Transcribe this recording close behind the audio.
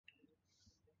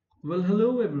Well,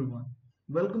 hello everyone.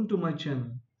 Welcome to my channel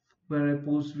where I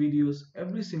post videos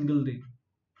every single day.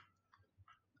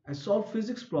 I solve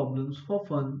physics problems for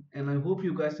fun and I hope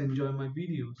you guys enjoy my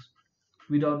videos.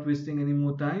 Without wasting any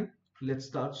more time, let's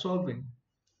start solving.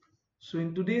 So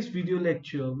in today's video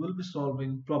lecture, we'll be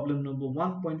solving problem number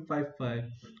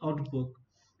 1.55 out of book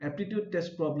Aptitude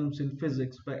Test Problems in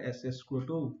Physics by SS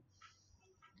Krotov.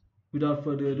 Without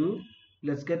further ado,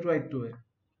 let's get right to it.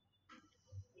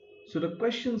 So the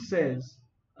question says,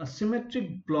 a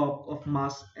symmetric block of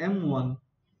mass m1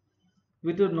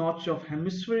 with a notch of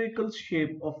hemispherical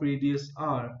shape of radius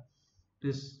r.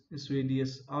 This is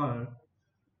radius r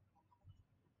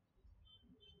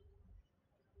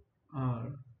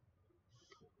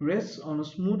rests on a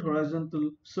smooth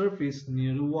horizontal surface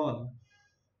near a wall.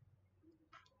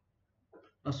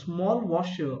 A small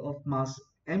washer of mass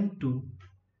m2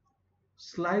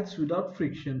 slides without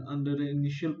friction under the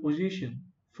initial position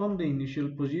from the initial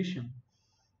position.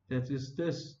 That is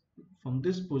this. From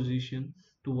this position,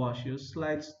 the washer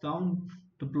slides down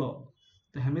the block,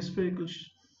 the hemispherical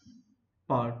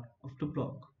part of the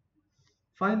block.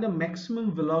 Find the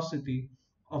maximum velocity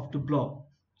of the block.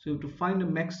 So you have to find the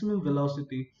maximum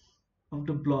velocity of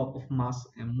the block of mass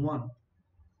m1.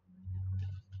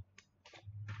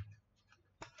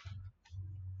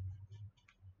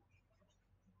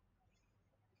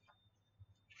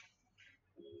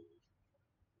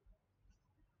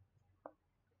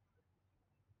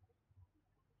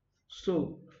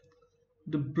 So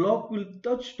the block will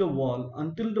touch the wall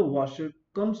until the washer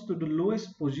comes to the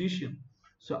lowest position.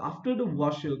 So after the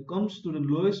washer comes to the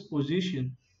lowest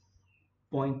position,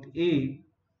 point A,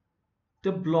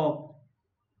 the block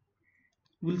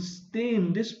will stay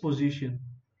in this position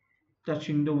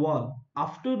touching the wall.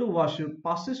 After the washer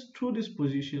passes through this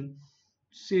position,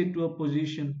 say to a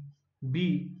position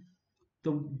B,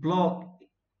 the block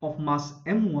of mass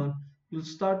m1 will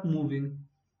start moving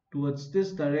towards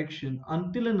this direction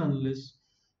until and unless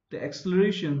the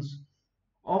accelerations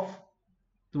of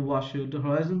the washer, the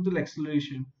horizontal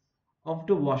acceleration of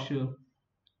the washer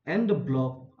and the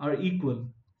block are equal.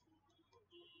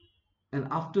 And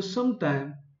after some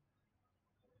time,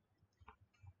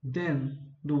 then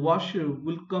the washer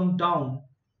will come down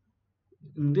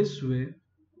in this way.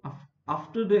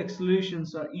 After the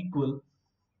accelerations are equal,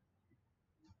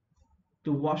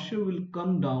 the washer will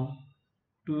come down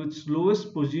to its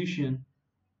lowest position,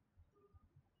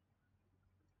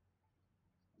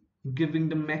 giving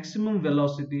the maximum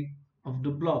velocity of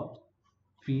the block,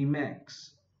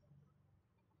 Vmax.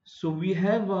 So we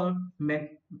have our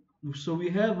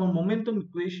momentum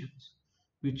equations,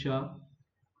 which are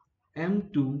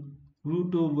m2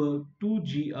 root over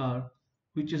 2gr,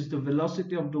 which is the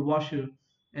velocity of the washer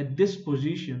at this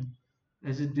position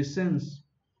as it descends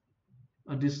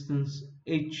a distance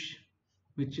h,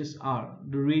 which is r,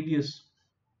 the radius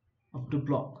of the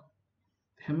block,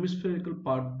 hemispherical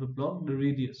part of the block, the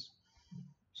radius.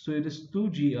 So it is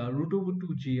 2gr root over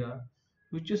 2gr,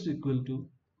 which is equal to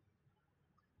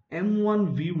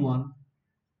m1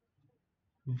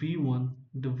 v1,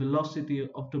 the velocity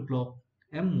of the block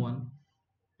m1,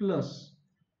 plus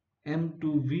m2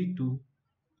 v2,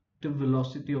 the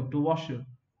velocity of the washer.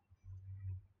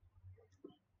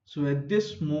 So at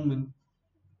this moment,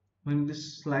 when it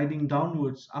is sliding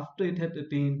downwards, after it had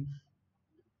attained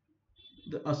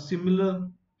a similar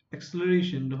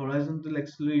acceleration, the horizontal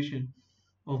acceleration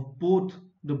of both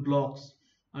the blocks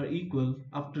are equal.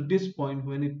 After this point,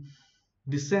 when it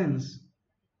descends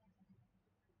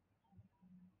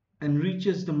and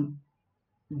reaches the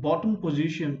bottom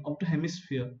position of the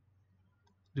hemisphere,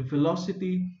 the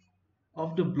velocity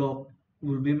of the block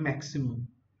will be maximum.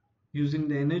 Using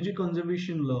the energy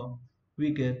conservation law, we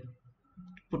get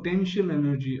potential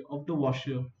energy of the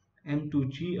washer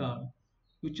m2gr,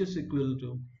 which is equal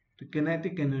to the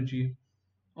kinetic energy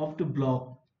of the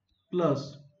block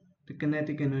plus the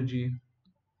kinetic energy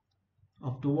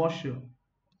of the washer.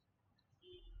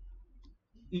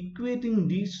 Equating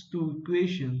these two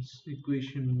equations,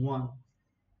 equation 1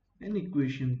 and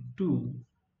equation 2,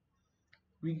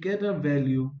 we get a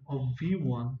value of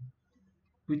V1,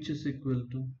 which is equal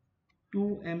to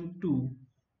 2m2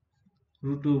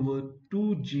 root over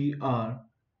 2gr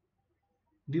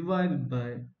divided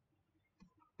by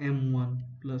m1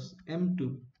 plus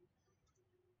m2,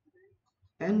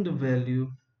 and the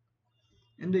value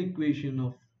and the equation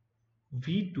of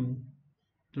V2,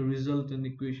 the resultant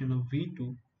equation of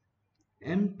V2,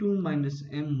 m2 minus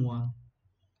m1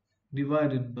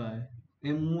 divided by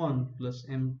m1 plus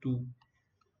m2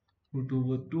 root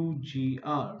over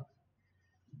 2gr.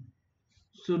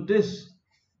 So this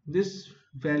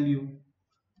value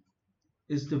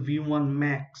is the V1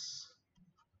 max.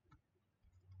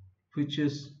 which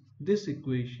is this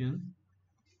equation.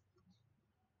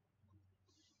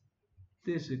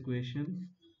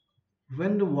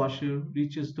 When the washer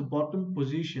reaches the bottom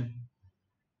position,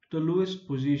 the lowest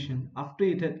position after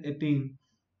it had attained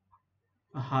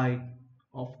a height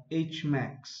of h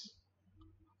max,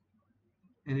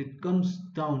 and it comes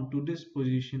down to this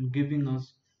position, giving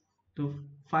us the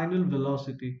final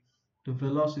velocity, the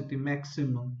velocity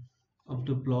maximum of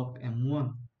the block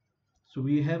M1. So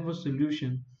we have a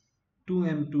solution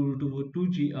 2m2 root over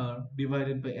 2gr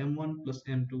divided by m1 plus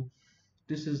m2.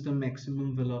 This is the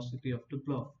maximum velocity of the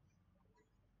block.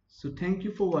 So thank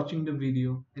you for watching the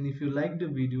video, and if you like the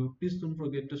video, please don't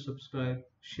forget to subscribe,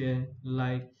 share,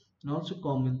 like, and also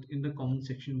comment in the comment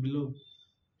section below.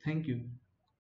 Thank you.